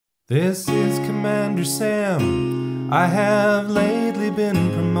This is Commander Sam. I have lately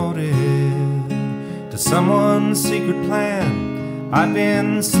been promoted to someone's secret plan. I've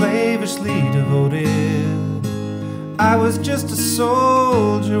been slavishly devoted. I was just a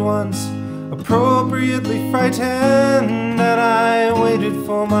soldier once, appropriately frightened, and I waited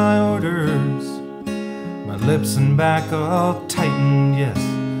for my orders. My lips and back all tightened, yes,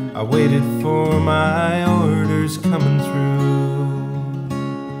 I waited for my orders coming through.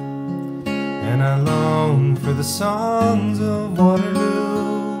 And I long for the songs of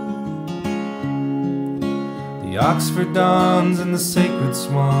Waterloo, the Oxford dons and the sacred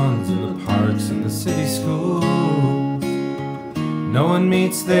swans, and the parks and the city schools. No one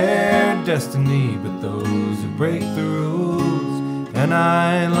meets their destiny but those who break the rules. And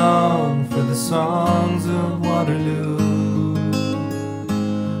I long for the songs of Waterloo.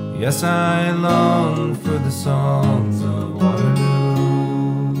 Yes, I long for the songs of Waterloo.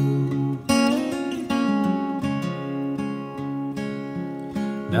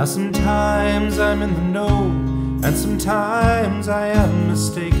 Now sometimes I'm in the know, and sometimes I am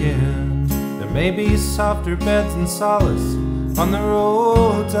mistaken. There may be softer beds and solace on the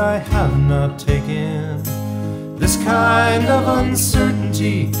roads I have not taken. This kind of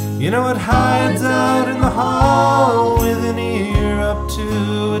uncertainty, you know, it hides out in the hall with an ear up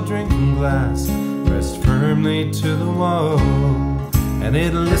to a drinking glass, pressed firmly to the wall, and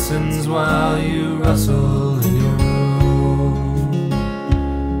it listens while you rustle in your room.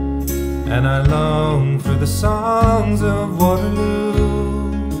 And I long for the songs of Waterloo,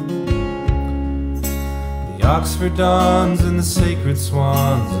 the Oxford dons and the sacred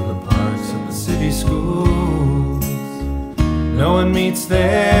swans, and the parks and the city schools. No one meets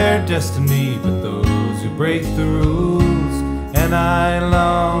their destiny but those who break the rules. And I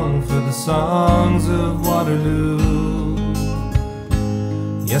long for the songs of Waterloo.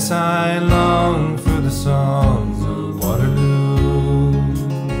 Yes, I long for the songs of Waterloo.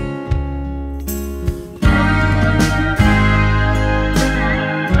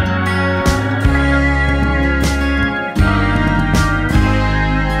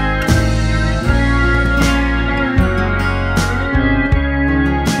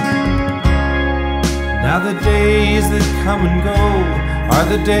 Now the days that come and go are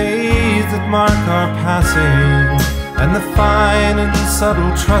the days that mark our passing, and the fine and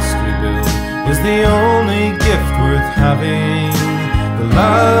subtle trust we build is the only gift worth having. The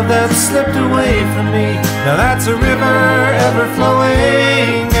love that slipped away from me, now that's a river ever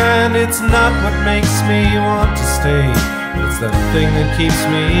flowing, and it's not what makes me want to stay, but it's that thing that keeps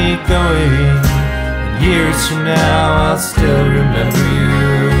me going. And years from now I'll still remember you.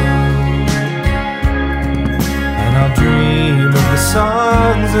 I'll dream of the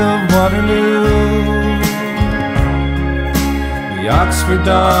songs of Waterloo, the Oxford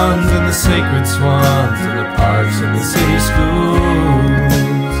dons and the sacred swans, and the parks and the city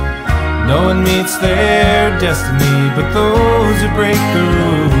schools. No one meets their destiny but those who break the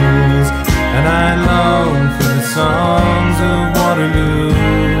rules. And I long for the songs of Waterloo.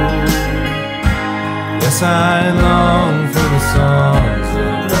 Yes, I long for the songs